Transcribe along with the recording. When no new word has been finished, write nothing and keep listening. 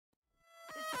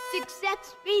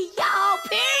Success be y'all.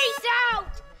 Peace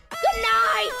out. Good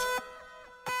night.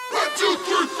 1, 2,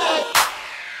 3, 4.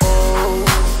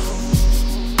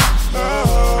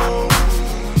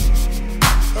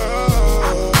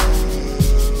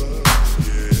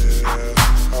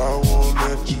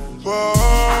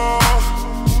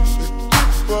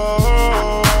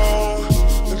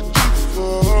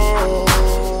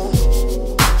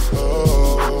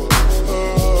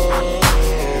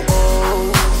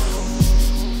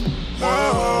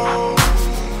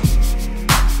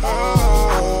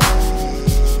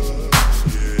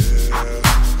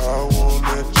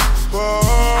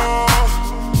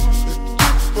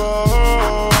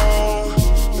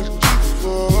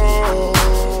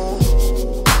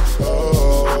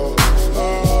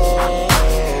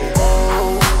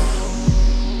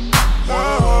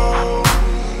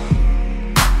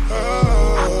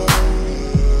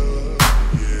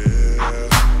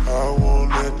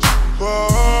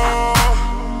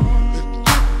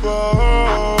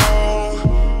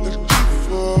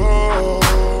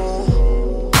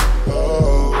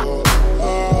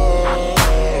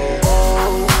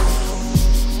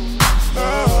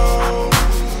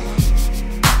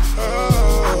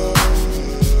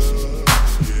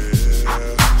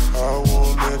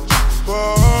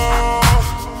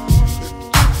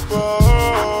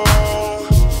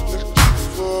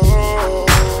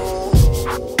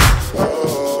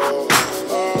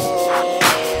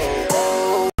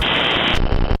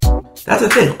 That's the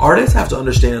thing. Artists have to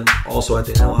understand also, I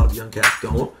think, and a lot of young cats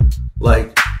don't,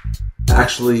 like,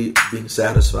 actually being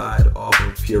satisfied off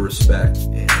of pure respect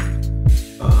and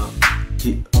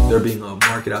there being a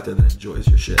market out there that enjoys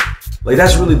your shit. Like,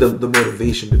 that's really the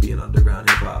motivation to be an underground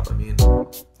hip-hop. I mean,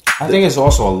 I think it's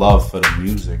also a love for the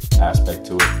music aspect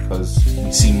to it, because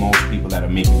we see most people that are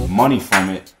making money from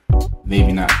it,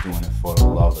 maybe not doing it for the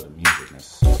love of the music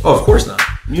necessarily. Oh, of course not.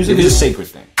 Music is a sacred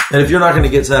thing. And if you're not going to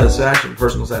get satisfaction,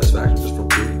 personal satisfaction, just from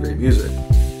creating great music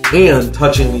and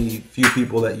touching the few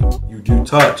people that you do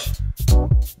touch,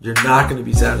 you're not going to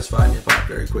be satisfied in hip-hop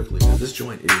very quickly. Because this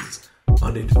joint is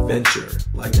an adventure.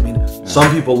 Like, I mean,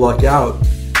 some people luck out,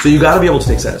 so you got to be able to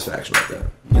take satisfaction with that,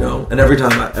 you know. And every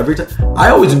time, I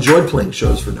always enjoyed playing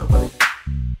shows for nobody.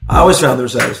 I always found their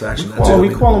satisfaction. Well, we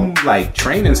call them like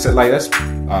training, like that's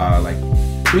like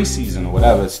preseason or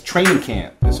whatever. It's training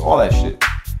camp. It's all that shit.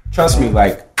 Trust me,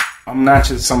 like, I'm not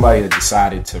just somebody that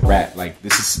decided to rap. Like,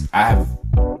 I have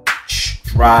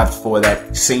strived for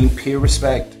that same peer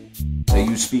respect that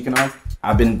you speaking of.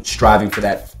 I've been striving for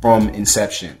that from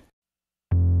inception.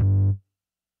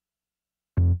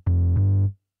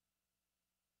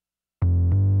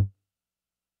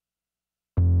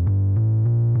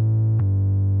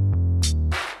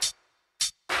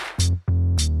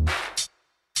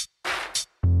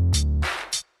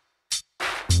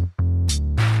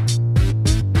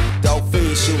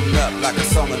 Shooting up like a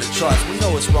song on the charts. We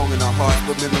know it's wrong in our hearts,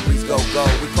 but memories go.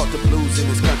 We caught the blues in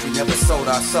this country, never sold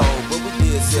our soul, but we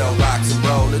did sell rocks and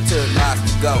roll until nights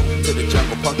to go. To the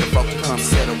jungle, punk the folk to come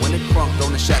settle. When it crunked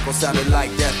on the shackle, sounded like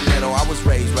death metal. I was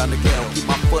raised round the ghetto, keep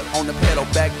my foot on the pedal.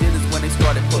 Back then is when they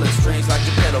started pulling strings like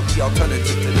Geppetto. The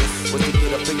alternative to this was to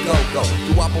get up and go.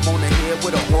 You whop them on the head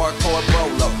with a hardcore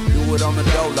bolo. Do it on the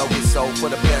dolo, we sold for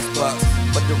the best bucks.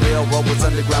 But the railroad was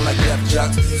underground like Def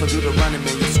Jux. So do the running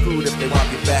man, you screwed if they rob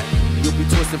you back. You'll be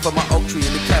twisting from my oak tree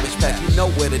in the cabbage patch. You know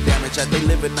where the damage at, they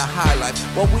live in the high life.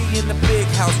 While we in the big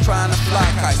house trying to fly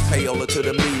kites. Payola to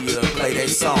the media and play their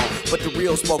song. But the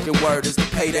real spoken word is the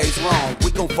payday's wrong.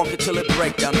 We gon' funk it till it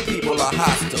break down, the people are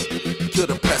hostile to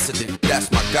the precedent,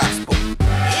 that's my gospel.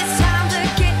 It's time to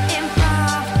get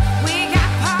involved. We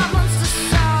got problems to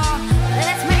solve.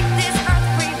 Let's make this earth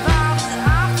revolve. It's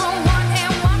all for one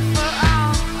and one for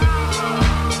all.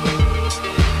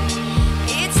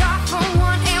 It's all for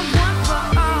one and one for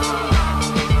all.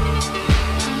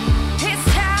 It's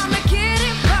time to get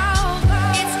involved.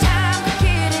 It's time to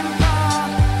get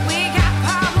involved. We got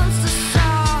problems to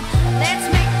solve. Let's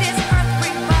make this earth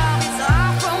revolve. It's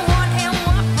all for one and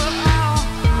one for all.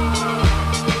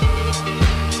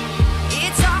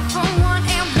 It's all for one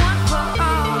and one for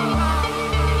all.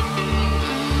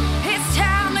 It's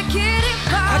time to get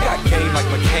involved. I got game like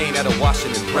McCain at a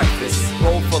Washington breakfast.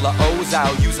 Bowl full of O's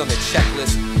I'll use on the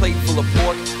checklist. Plate full of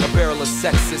pork, a barrel of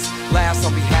sexist. Last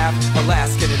on behalf,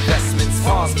 Alaskan investments.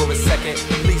 Pause for a second,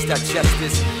 please digest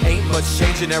this. Ain't much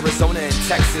change in Arizona and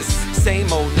Texas.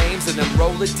 Same old names in them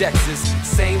Rolodexes.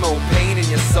 Same old pain in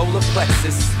your solar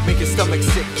plexus. Make your stomach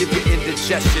sick, give you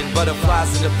indigestion.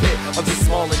 Butterflies in the pit of your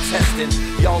small intestine.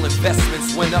 Y'all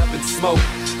investments went up in smoke,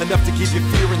 enough to give you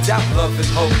fear and doubt, love and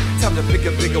hope. Time to pick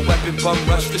a bigger weapon, bum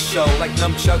rush the show. Like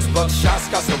nunchucks,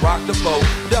 buckshots, got to rock the boat.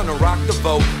 Down to rock the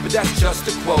vote, but that's just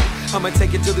a quote. I'ma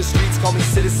take it to the streets, call me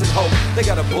Citizen Hope. They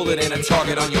got a bullet and a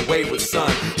target on your wayward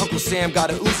son. Uncle Sam got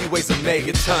a Uzi, weighs a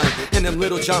megaton. And them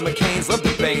little John McCain's love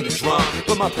to bang the drum.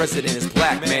 But my president is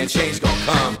black, man, change gon'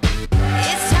 come.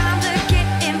 It's time to get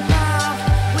involved.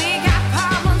 We got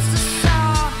problems to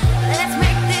solve. Let's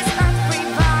make this earth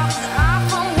revolve. It's all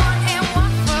for one and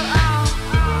one for all.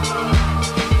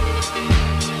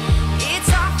 It's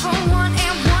all for one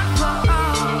and one for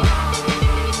all.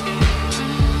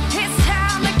 It's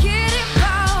time to get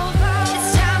involved. It's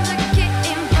time to get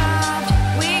involved.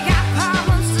 We got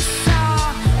problems to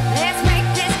solve. Let's make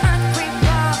this earth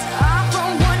revolve. It's all for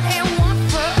one and one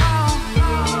for all.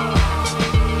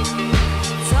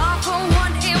 It's all for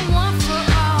one and one for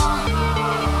all.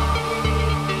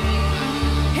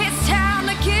 It's time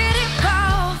to get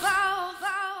involved.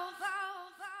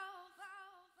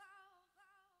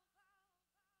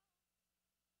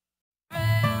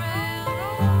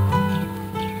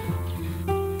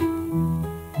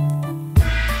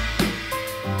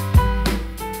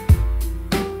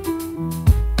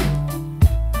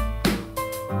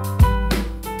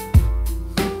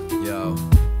 Yo.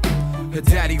 Her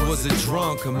daddy was a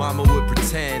drunk, her mama would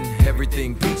pretend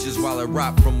everything peaches while it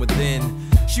rot from within.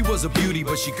 She was a beauty,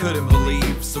 but she couldn't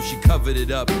believe, so she covered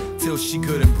it up till she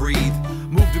couldn't breathe.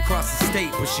 Moved across the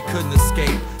state, but she couldn't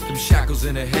escape. Them shackles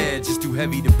in her head, just too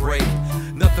heavy to break.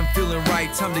 Nothing feeling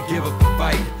right, time to give up the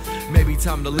fight. Maybe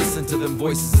time to listen to them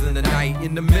voices in the night.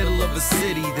 In the middle of a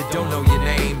city that don't know your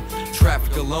name.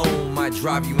 Traffic alone might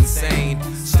drive you insane.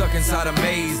 Stuck inside a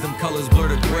maze, them colors blur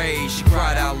to gray. She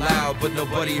cried out loud, but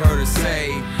nobody heard her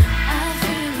say. I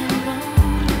feel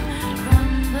alone,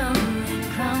 crumbling,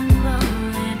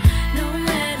 crumbling,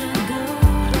 nowhere to go.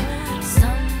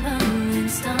 Stumbling,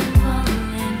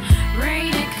 stumbling,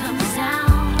 rain it comes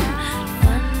down,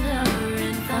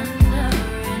 thundering,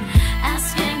 thundering,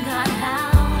 asking God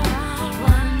how,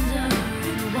 wondering,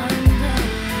 wondering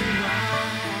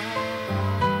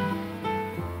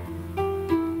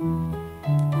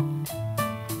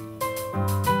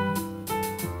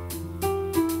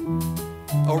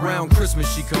Around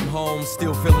Christmas she come home,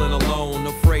 still feeling alone.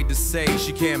 Afraid to say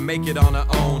she can't make it on her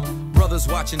own. Brothers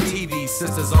watching TV,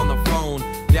 sisters on the phone.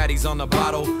 Daddy's on the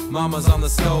bottle, mama's on the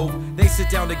stove. They sit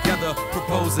down together,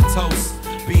 propose a toast.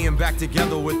 Being back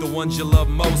together with the ones you love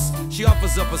most. She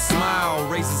offers up a smile,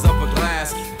 raises up a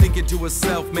glass, thinking to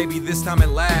herself, maybe this time it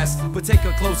lasts. But take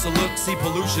a closer look, see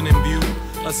pollution in view.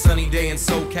 A sunny day in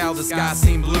SoCal, the sky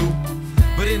seemed blue.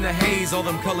 But in the haze, all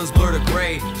them colors blur to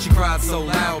gray. She cried so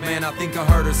loud, man, I think I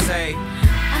heard her say,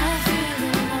 I feel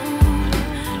alone,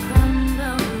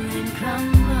 crumbling,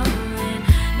 crumbling,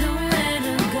 nowhere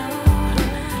to go.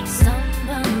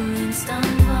 Stumbling,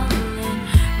 stumbling,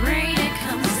 rain it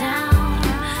comes down,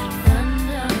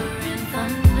 thundering,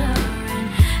 thundering,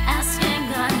 asking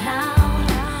God how,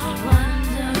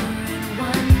 wondering,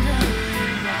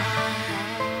 wondering why.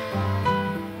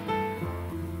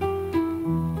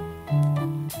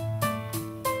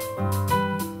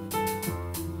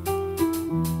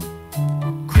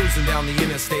 cruising down the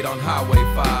interstate on Highway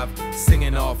 5,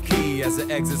 singing off key as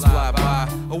the exits fly by.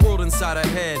 A world inside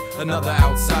her head, another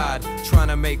outside, trying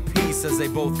to make peace as they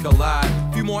both collide.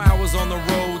 Few more hours on the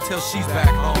road till she's back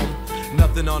home.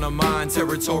 Nothing on her mind,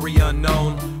 territory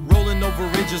unknown. Rolling over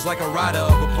ridges like a writer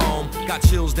of a poem. Got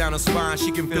chills down her spine,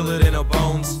 she can feel it in her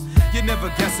bones. You'd never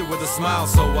guess it with a smile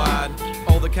so wide.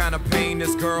 All the kind of pain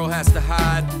this girl has to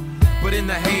hide. But in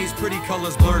the haze, pretty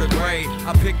colors blur to gray.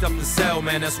 I picked up the cell,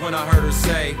 man, that's when I heard her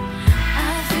say,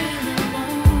 I feel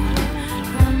alone,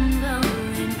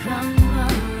 crumbling,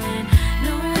 crumbling,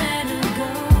 nowhere to go.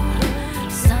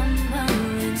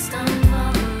 Stumbling,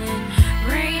 stumbling,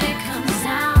 rain it comes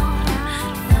down,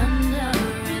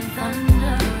 thundering,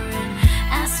 thundering,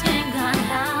 asking God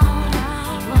how,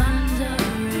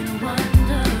 wondering,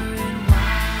 wondering why.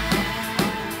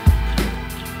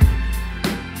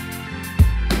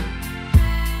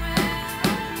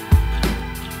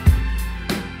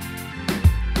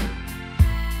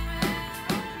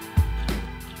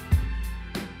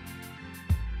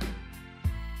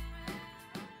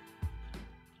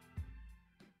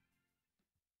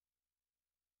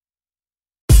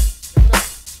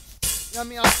 You know what I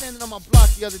mean? I was standing on my block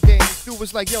the other day and this dude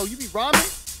was like, yo, you be rhyming?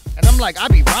 And I'm like, I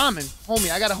be rhyming.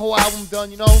 Homie, I got a whole album done,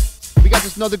 you know? We got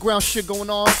this underground shit going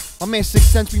on. My man 6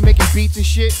 Cents be making beats and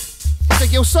shit. He's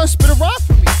like, yo, son, spit a rhyme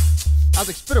for me. I was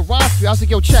like, spit a rhyme for you. I was like,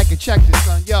 yo, check this,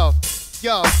 son. Yo,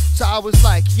 yo. So I was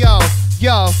like, yo.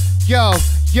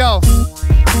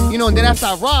 You know, and then after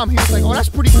I rhymed, he was like, oh, that's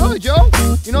pretty good, yo.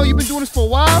 You know, you been doing this for a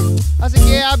while? I was like,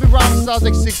 yeah, I've been rhyming since I was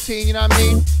like 16, you know what I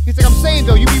mean? He's like, I'm saying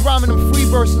though, you be rhyming them free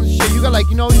verses and shit. You got like,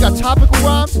 you know, you got topical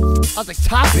rhymes? I was like,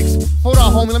 topics? Hold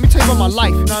on, homie, let me tell you about my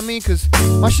life, you know what I mean? Cause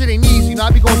my shit ain't easy, you know,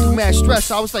 I be going through mad stress.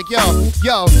 So I was like, yo,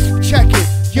 check it.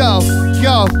 Yo.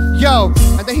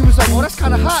 And then he was like, oh, that's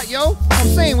kinda hot, yo. I'm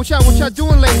saying, what y'all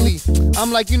doing lately?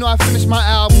 I'm like, you know, I finished my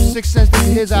album, 6 cents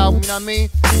did his album, you know what I mean?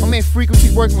 My man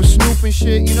Frequency working with Snoop and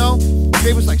shit, you know?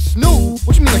 They was like, Snoop?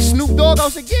 What you mean, like Snoop Dogg? I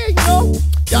was like, yeah, you know?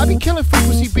 Yeah, I be killing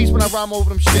Frequency beats when I rhyme over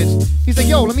them shits. He's like,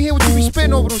 yo, let me hear what you be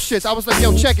spitting over them shits. I was like,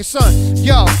 yo, check it, son.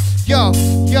 Yo.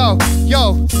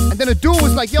 And then the dude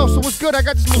was like, yo, so what's good? I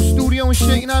got this little studio and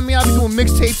shit, you know what I mean? I be doing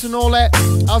mixtapes and all that.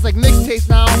 I was like, mixtapes,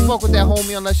 nah, I don't fuck with that,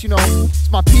 homie, unless, you know, it's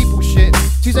my people shit. So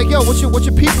he's like, yo, what your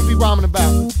people be rhyming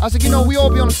about? I was like, you know, we all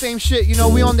be on the same shit, you know,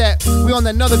 we on that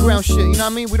another ground shit, you know what I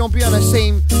mean? We don't be on that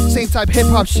same type hip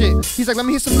hop shit. He's like, let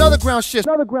me hear some another ground shit.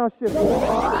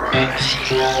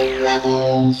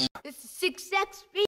 This is 6X.